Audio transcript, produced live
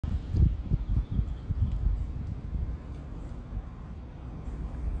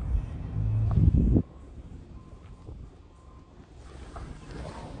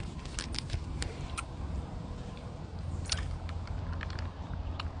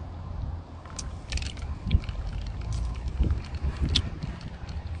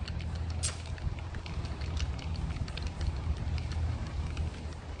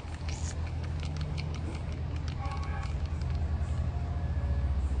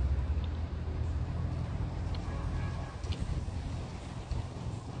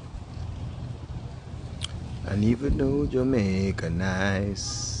And even though Jamaica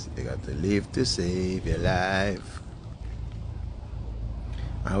nice, you got to live to save your life.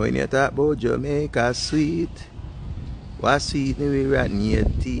 And when you talk about Jamaica sweet, what sweet me rotten your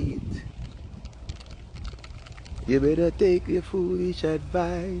teeth? You better take your foolish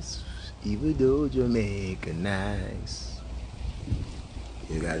advice, even though Jamaica nice.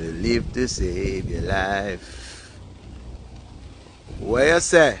 You gotta live to save your life. What you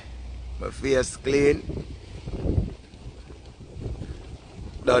say? My face clean.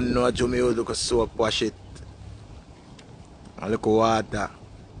 Don't know what you mean, look at soap wash it. And look at water.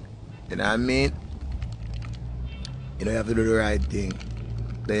 You know what I mean? You know you have to do the right thing.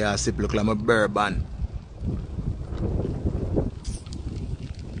 They are sip look like a bourbon.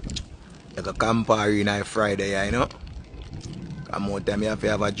 Like a Campari night Friday, you know? Come more time you have to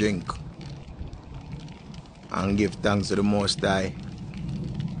have a drink. And give thanks to the Most High.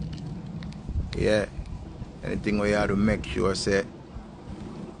 Yeah. Anything we have to make sure say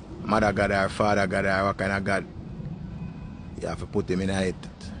Mother God or Father God or what kind of God, you have to put him in it.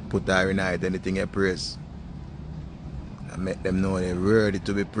 Put her in it, anything you praise. And make them know they're worthy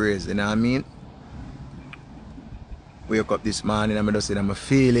to be praised, you know what I mean? Wake up this morning and I just say my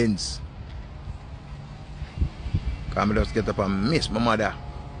feelings. Because I just get up and miss my mother.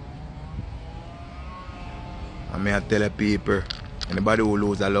 And I tell the people, anybody who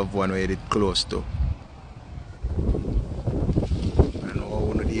lose a loved one where they did close to, I know how I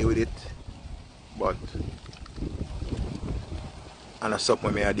want to deal with it, but I know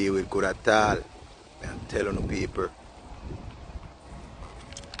something I deal with good at all. I'm telling the people.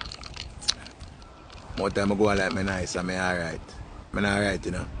 More time I go on like me nice and me alright. Me not alright,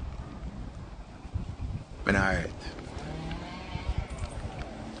 you know. Me not alright.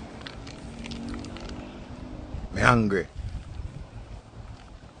 Me hungry.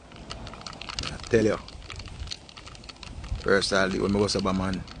 I tell you. Personally, when I go to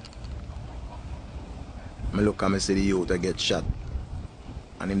man, I look and I see the youth that get shot.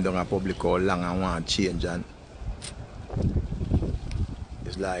 And him down a public how long and want change, and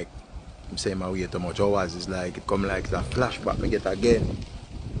it's like I'm saying my way too much hours. It's like it come like a flashback me get again.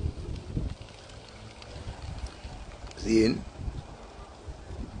 Seeing?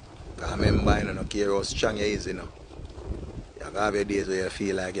 I remember you don't care how strong you is, you know. You have your days where you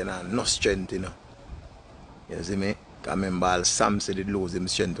feel like you have no strength, you know. You see me? I remember all Samson did lose him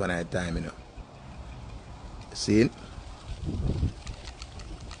strength one at a time, you know. See?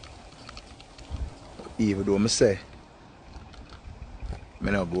 Even though I say,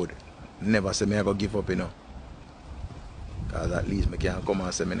 I'm not good. Never say I go give up, you know. Because at least I can come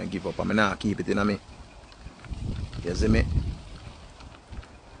and say I don't give up. I'm not keep it in me. You see me?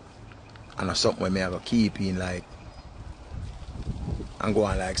 And that's something where I go keep in like and go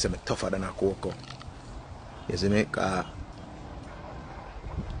on like say I'm tougher than a cocoa. You see me? Because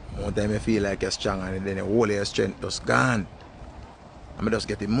one time I feel like you're strong and then the whole of your strength just gone. And I just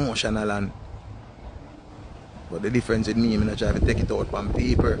get emotional and but the difference with me, I'm not trying to take it out from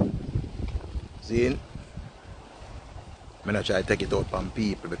people. See? I'm not trying to take it out from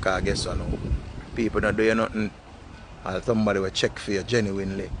people because I guess I know people don't do you nothing. Or somebody will check for you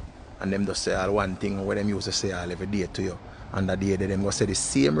genuinely and them just say all one thing where them used to say all every day to you. And the day they them go say the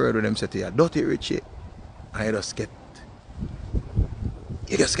same word when them say to you, dirty Richie. And you just get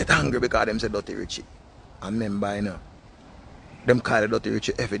angry because them say dirty Richie. And remember, you know, them call it dirty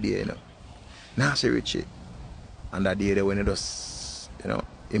Richie every day, you know. Nasty Richie. And that day when you just, you know,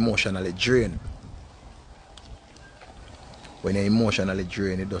 emotionally drained. When you're emotionally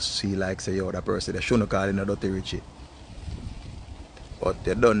drained, you just feel like say, yo, that person, they shouldn't call it a dirty Richie. But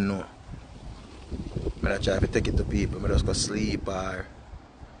you don't know. I don't try to take it to people. I just go sleep or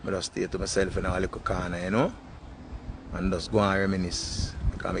I just stay to myself in a little corner, you know. And just go and reminisce.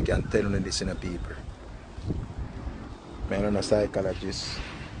 Because I can't tell you this in the people. I'm not a psychologist.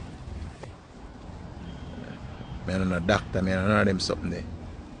 I'm not a doctor. I'm not of them something there.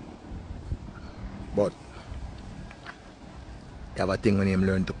 But you have a thing when you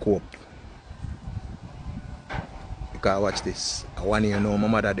learn to cope. Because watch this. I want you to know my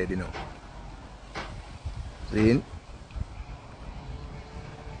mother dead, you know. See?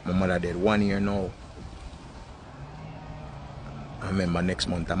 My mother dead 1 year now. I remember next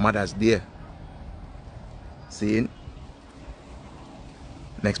month her Mother's Day. See?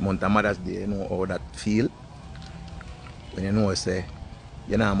 Next month her Mother's Day, you know how that feel? When you know say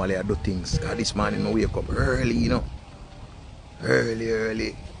you normally do things. Cause this morning I wake up early, you know.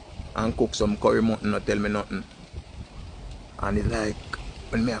 Early. And cook some curry mutton, not tell me nothing. And it's like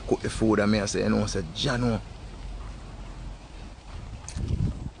when I cook the food and I say, you know, I say, Jano.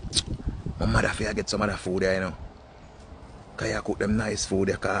 My mother fear get some other food there, you know. Because I cook them nice food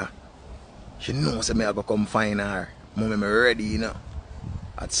there, because she knows me I go come find her. Mommy, me ready, you know.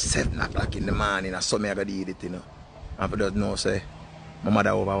 At 7 o'clock in the morning, I saw me I go eat it, you know. And for those know, say, my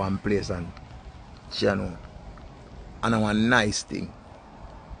mother over one place and she know. And I want nice thing.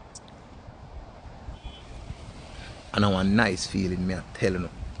 And I want nice feeling, me I tell you.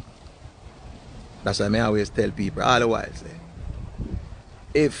 That's why I always tell people all the while, say,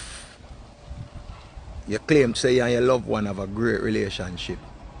 if you claim to say you and your loved one have a great relationship,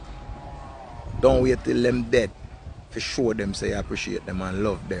 don't wait till them dead to show them say you appreciate them and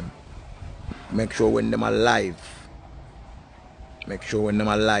love them. Make sure when them alive,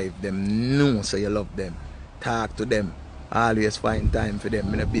 them know say you love them. Talk to them. Always find time for them.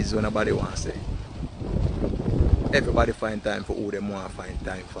 I'm not busy when nobody wants to say. Everybody find time for who them want to find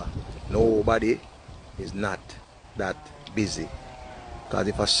time for. Nobody is not that busy. Because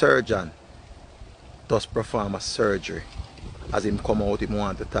if a surgeon does perform a surgery, as him come out, him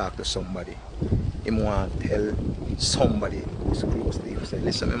want to talk to somebody. Him want to tell somebody who's close to him, say,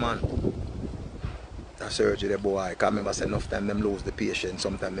 listen, me man, that surgery, the boy, because I remember say enough time them lose the patient,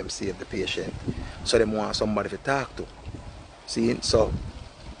 sometimes them save the patient. So them want somebody to talk to. See, so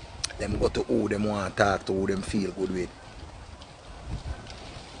them go to who them want to talk to, who them feel good with.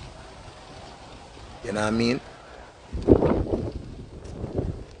 You know what I mean?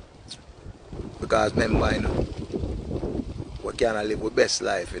 Because remember, you know, we cannot live our best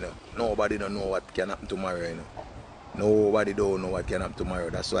life, you know. Nobody don't know what can happen tomorrow, you know. Nobody don't know what can happen tomorrow.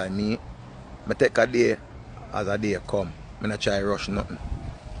 That's why I take a day as a day come. I not try rush nothing.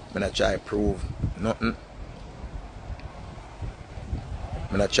 I not try prove nothing.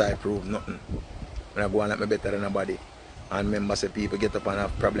 I not try prove nothing. I go on like me better than nobody. And remember say people get up and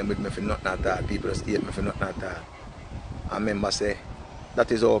have problem with me for nothing at all. People just hate me for nothing at all. And remember say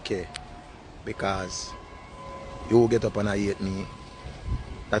that is okay. Because you get up and hate me.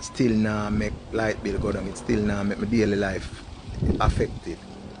 That still now make light bill go down. It still now make my daily life affected.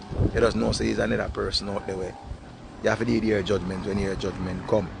 You just know say he's another person out there way. You have to do your judgment when your judgment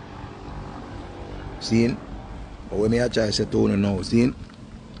come. See? But when I try to say to you now, see?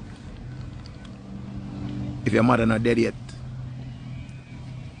 If your mother not dead yet,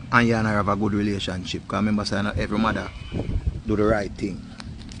 and you and her have a good relationship, because remember saying not every mother do the right thing.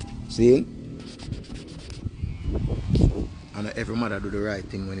 See? And not every mother do the right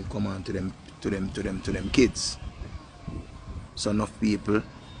thing when it come on to them kids. So enough people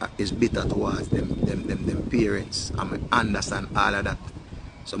is bitter towards them parents. And I understand all of that.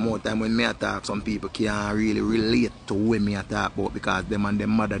 So more time when me talk, some people can't really relate to when me talk about, because them and them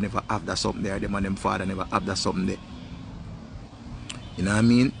mother never have that something there, them and them father never have that something there. You know what I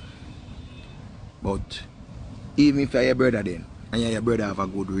mean? But even if you're your brother then, and your brother have a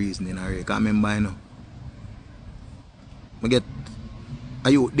good reason in a way, because I remember, you know, I get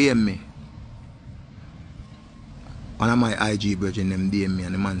a youth DM me. One of my IG brethren them DM me,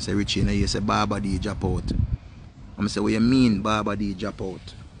 and the man say, Richie, you know, you say Baba D drop out. I say, what you mean Baba D drop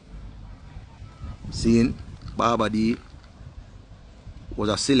out? Seeing Baba D was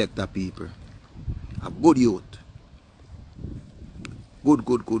a selector people. A good youth.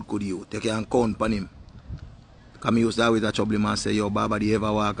 Good youth. You can count on him. Because I used to always trouble him and say, yo, Baba D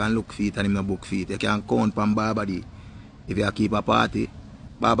ever walk and look feet and him no book feet. You can count on Baba D. If you keep a party,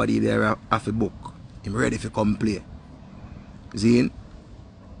 Baba D there have a book. Him ready to come play. See?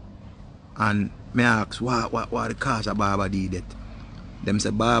 And me ask, what the cause of Baba D that? Them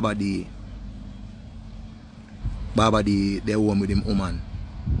say Baba D, they home with him woman.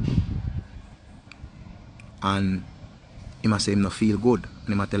 And he must say him not feel good. And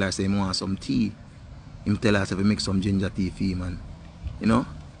he must tell her say he want some tea. Him tell her say he make some ginger tea for him, and you know,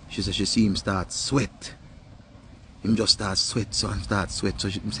 she said she see him start sweat. Him just start sweat, so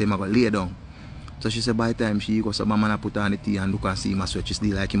she say him go lay down. So she said by the time she go, so my man put on the tea and look and see him a sweat, she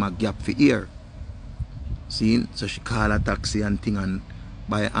still like him a gap for ear. See? So she call a taxi and thing, and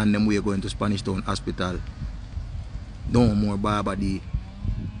by hand them way going to Spanish Town Hospital. No more Baba D.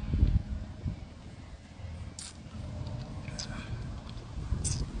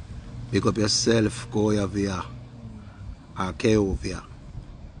 Pick up yourself, go over here. Or K over here.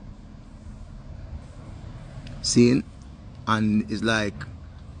 See? And it's like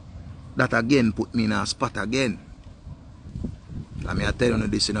that again put me in a spot again. I mean, I tell you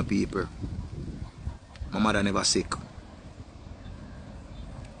this, you know, people. My mother never sick.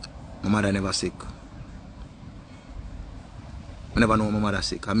 My mother never sick. I never know my mother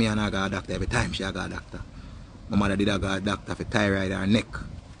sick. I mean, I got a doctor every time she got a doctor. My mother did a doctor for thyroid or neck.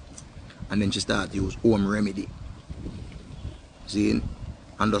 And then she started to use home remedy. See?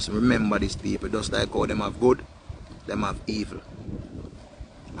 And just remember these people, just like how them have good, them have evil.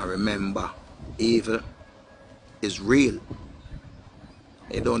 And remember, evil is real.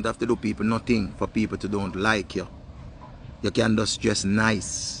 You don't have to do people nothing for people to don't like you. You can just dress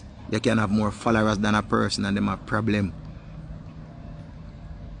nice. You can have more followers than a person and them have problem.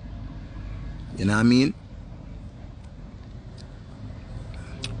 You know what I mean?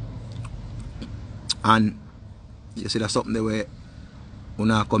 And you see that's something the way when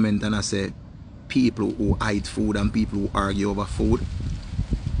I comment and I say people who hide food and people who argue over food,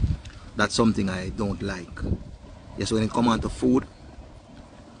 that's something I don't like. Yes, when it comes on to food,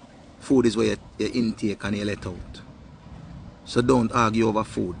 food is where you intake and you let out. So don't argue over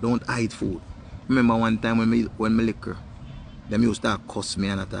food, don't hide food. Remember one time when me liquor, them used to cuss me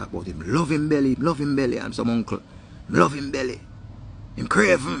and I talk about him. Love him belly, and some uncle, love him belly. Him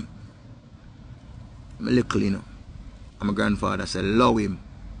crave him. Me little, you know. And my grandfather said, love him.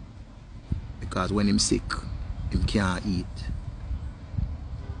 Because when him sick, him can't eat.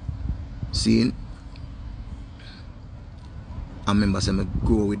 See? I remember saying I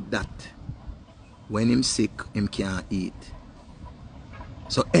grow with that. When him sick, him can't eat.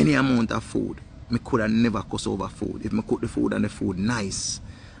 So any amount of food, me could have never cuss over food. If me cook the food and the food nice,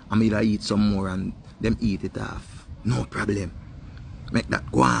 I may eat some more and them eat it off. No problem. Make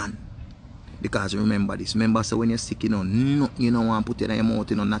that go on. Because remember this. Remember, so when you're sick, you know, no, you don't want to put it in your mouth,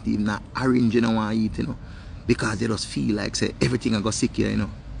 you know, not even that orange, you don't want to eat, you know. Because you just feel like, say, everything I got sick here, you know.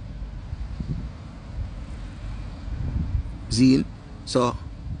 Zine. So,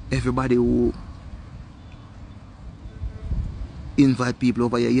 everybody who invite people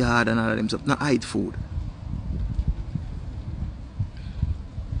over your yard and all of them stuff, not hide food.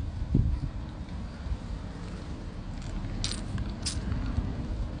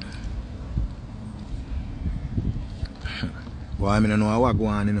 Well, I mean, I know what go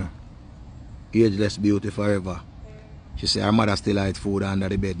on, you know. Ageless beauty forever. She say her mother still hide food under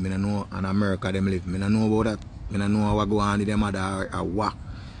the bed. I know in America them live. I don't know about that. I don't know what go on with their mother or what.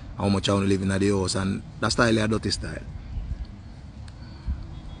 How much I want to live in the house. And that style is a dirty style.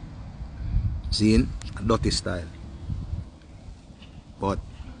 Seeing? A dirty style. But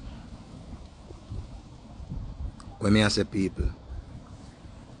when I say people,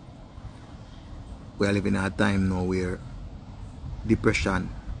 we are living in a time now where depression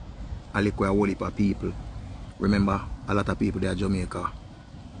a whole heap of people. Remember, a lot of people there in Jamaica,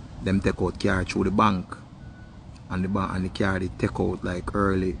 them take out car through the bank, and the car they take out like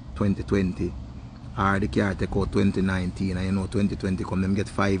early 2020, or the car take out 2019, and you know 2020 come, them get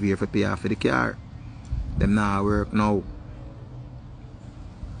 5 years for pay off for the car. Them now work now.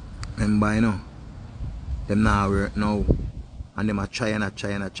 Remember, you know, them now work now, and them a try and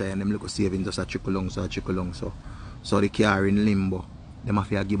them look saving just a trickle long, so the car in limbo. Them have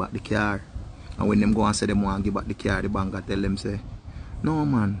to give back the car. And when them go and say them want to give back the car, the bank will tell them, say, no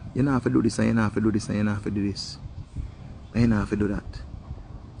man, you don't have to do this and you don't have to do this and you don't have to do this. And you don't have to do that.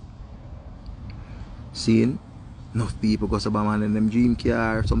 Seeing? Enough people go to man in them dream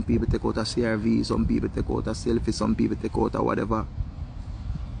car. Some people take out a CRV, some people take out a selfie, some people take out a whatever.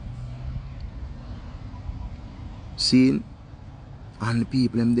 Seeing? And the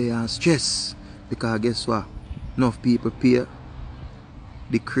people them they are stressed. Because guess what? Enough people pay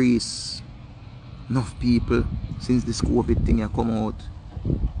decrease. Enough people since this COVID thing have come out.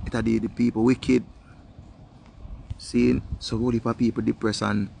 It had the people wicked. Seeing? So all the people depressed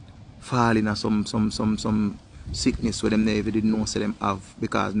and fall in some sickness where them never didn't know so them have.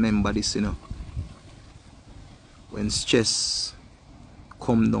 Because remember this, you know. When stress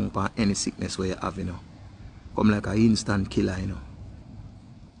come down upon any sickness where you have, you know, come like an instant killer, you know.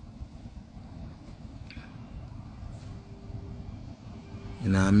 You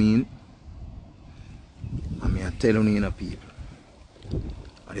know what I mean? I mean, I'm telling you, you know, people.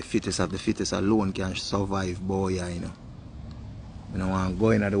 The fittest of the fittest alone can survive, boy, you know. I don't want to go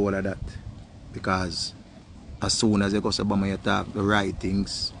into the whole of that. Because as soon as you go to Obama, you talk the right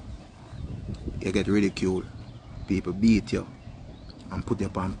things, you get ridiculed. People beat you and put you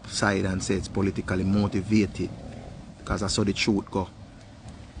up on side and say it's politically motivated. Because that's how the truth go.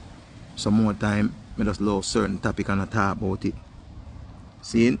 Some more time, I just love certain topic and I talk about it.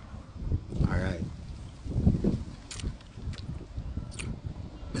 See? Alright.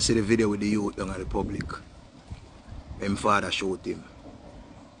 I see the video with the youth down at the public. Him father shot him.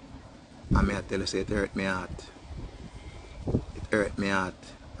 And I tell you, say it hurt my heart. It hurt my heart.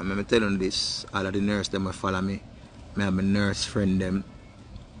 And I'm telling you this, all of the nurse them will follow me. I have my nurse friend them.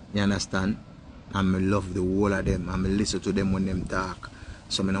 You understand? And I love the whole of them. And I listen to them when them talk.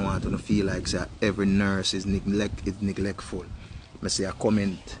 So I don't want to feel like say, every nurse is neglectful. I see a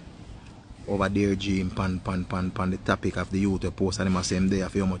comment over there, Jim, pan the topic of the youth post, and him a say him there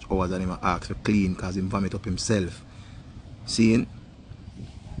for how much hours, and him ask for clean because him vomit up himself. Seeing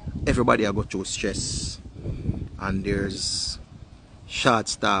everybody I go through stress, and there's short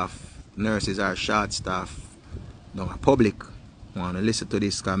staff, nurses are short staff. No, public want to listen to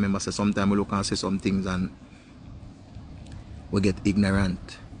this because remember say sometimes we look and say some things and we get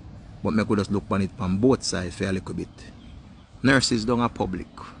ignorant. But I could just look on it from both sides for a little bit. Nurses don't are public.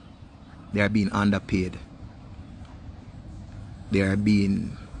 They are being underpaid. They are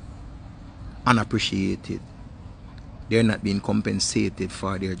being unappreciated. They are not being compensated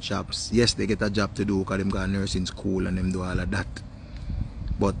for their jobs. Yes, they get a job to do because they go to nursing school and them do all of that.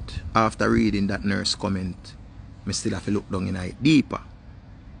 But after reading that nurse comment, I still have to look down in it deeper.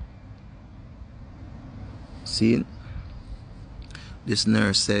 See? This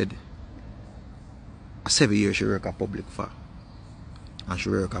nurse said, 7 years she work at public for. And she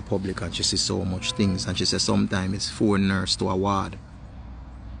work at public and she sees so much things. And she says sometimes it's 4 nurses to a ward.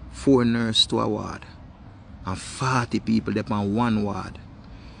 4 nurses to a ward. And 40 people dep on 1 ward.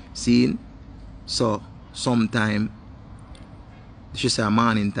 See? So sometimes she say a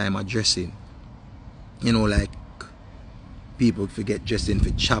morning time a dressing. You know, like people forget dressing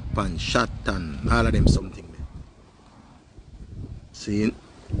for chop and shot and all of them something. See?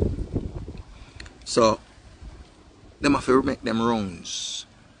 So them have to make them rounds.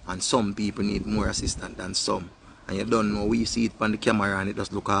 And some people need more assistance than some. And you don't know, we see it on the camera and it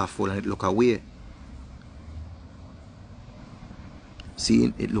just look half full and it look away.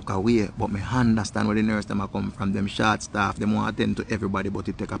 See, it look away. But me understand where the nurse them come from. Them short staff, them want to attend to everybody, but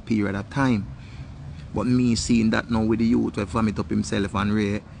it take a period of time. But me seeing that now with the youth who vomit up himself and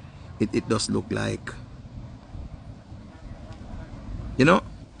Ray, it does look like, you know,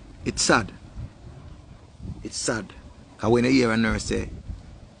 it's sad. It's sad. Because when I hear a nurse say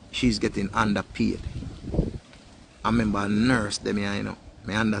she's getting underpaid, I remember a nurse, them, you know,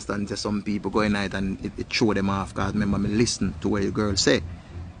 I understand that some people go in night and it throw them off because remember me listen to what the girl said.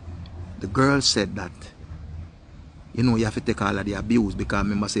 The girl said that, you know, you have to take all of the abuse because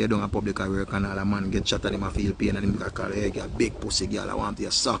remember say you don't have public work and all a man get shot and him feel pain and him call hey, you big pussy girl, I want you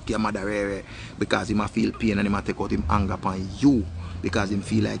to suck your mother because him feel pain and him take out him anger upon you. Because him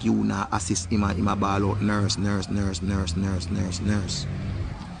feel like you now assist him and him a ball out nurse.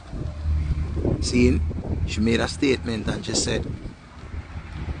 See, she made a statement and she said,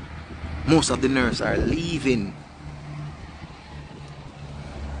 most of the nurses are leaving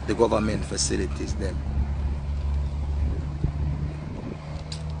the government facilities then.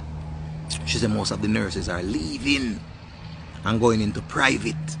 She said most of the nurses are leaving and going into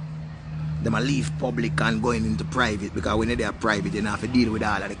private. They might leave public and going into private because when they are private, they have to deal with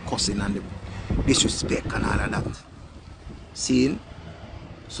all of the cussing and the disrespect and all of that. See?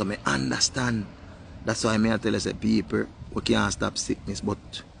 So I understand. That's why I tell us that people, we can't stop sickness, but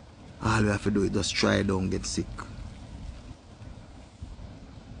all we have to do is just try don't get sick.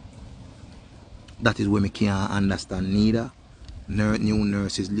 That is where we can't understand neither. New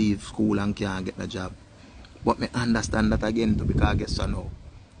nurses leave school and can't get a job. But I understand that again too because I guess so now.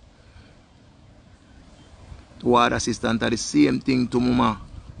 Ward assistant are the same thing to mama.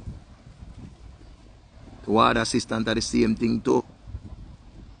 The ward assistant are the same thing too.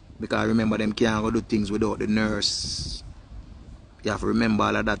 Because remember them can't go do things without the nurse. You have to remember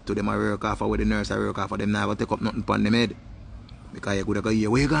all of that to them. I work off with the nurse, I work off for them never take up nothing upon them head. Because you could go here,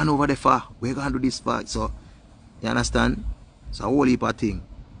 where you going over there for? Where you going to do this for? So you understand? It's a whole heap of thing.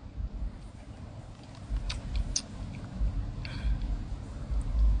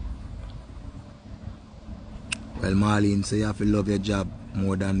 Well, Marlene, so you have to love your job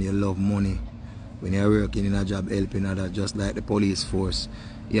more than you love money. When you're working in a job, helping others, just like the police force.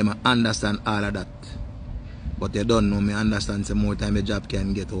 Yeah, I understand all of that. But you don't know, me understand some more time your job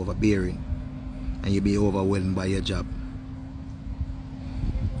can get overbearing. And you be overwhelmed by your job.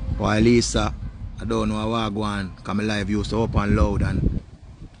 While Lisa, I don't know how I go on, because my life used to up and loud. And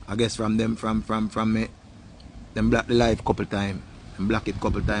I guess from them, from me, them block the life couple times. Them block it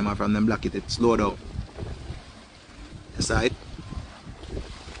couple times, and from them block it, it slowed down. Side.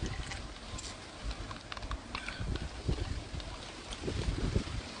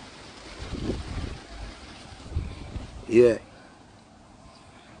 Yeah.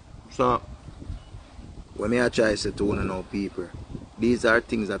 So when I try to say to one of our people, these are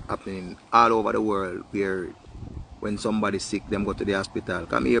things that happening all over the world where when somebody's sick, them go to the hospital.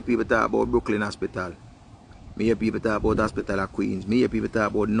 Because I hear people talk about Brooklyn Hospital. I hear people talk about the hospital at Queens. I hear people talk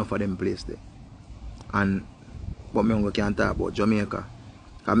about enough of them places there. But I can't talk about Jamaica.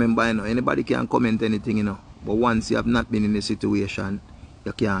 I remember, you know, anybody can comment anything, you know. But once you have not been in the situation,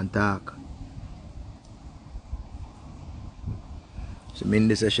 you can't talk. So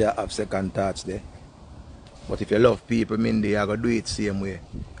Mindy says she have second thoughts there. But if you love people, Mindy, you gotta do it same way.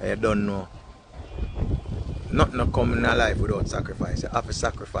 Because you don't know. Nothing come in a life without sacrifice. You have to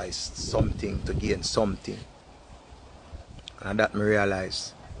sacrifice something to gain something. And that me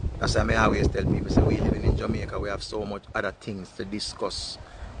realize. That's why I always tell people, say we living in Jamaica, we have so much other things to discuss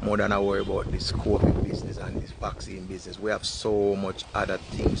more than I worry about this COVID business and this vaccine business. We have so much other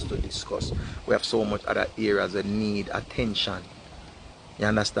things to discuss. We have so much other areas that need attention. You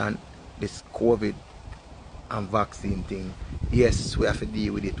understand? This COVID and vaccine thing. Yes, we have to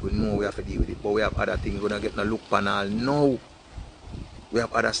deal with it. We know we have to deal with it. But we have other things. We don't get no look panel. No. We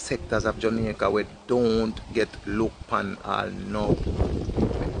have other sectors of Jamaica where don't get look panel. No.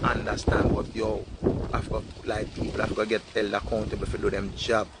 Understand, but yo, like people have to get held accountable for do them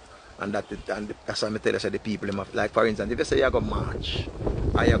job, and that's why I tell you, say the people, like for instance, if you say you go march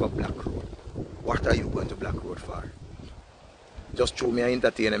or you go Black Road, what are you going to Black Road for? Just throw me and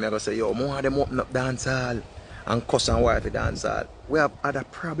entertain them, I go say, yo, more of them open up dance hall and cuss and wife dance hall. We have other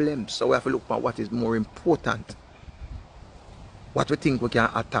problems, so we have to look at what is more important. What we think we can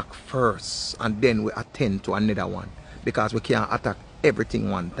attack first, and then we attend to another one. Because we can't attack everything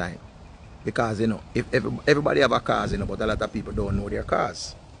one time. Because, you know, if everybody have a cause, you know, but a lot of people don't know their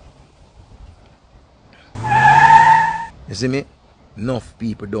cause. You see me? Enough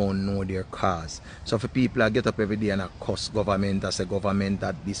people don't know their cause. So for people that get up every day and cuss government, and say government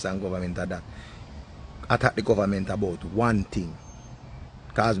at this and government at that, attack the government about one thing.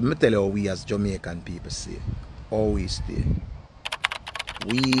 Because let me tell you how we as Jamaican people say, always stay.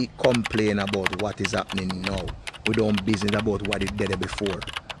 We complain about what is happening now. We don't business about what is there before.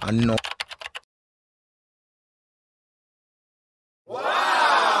 And now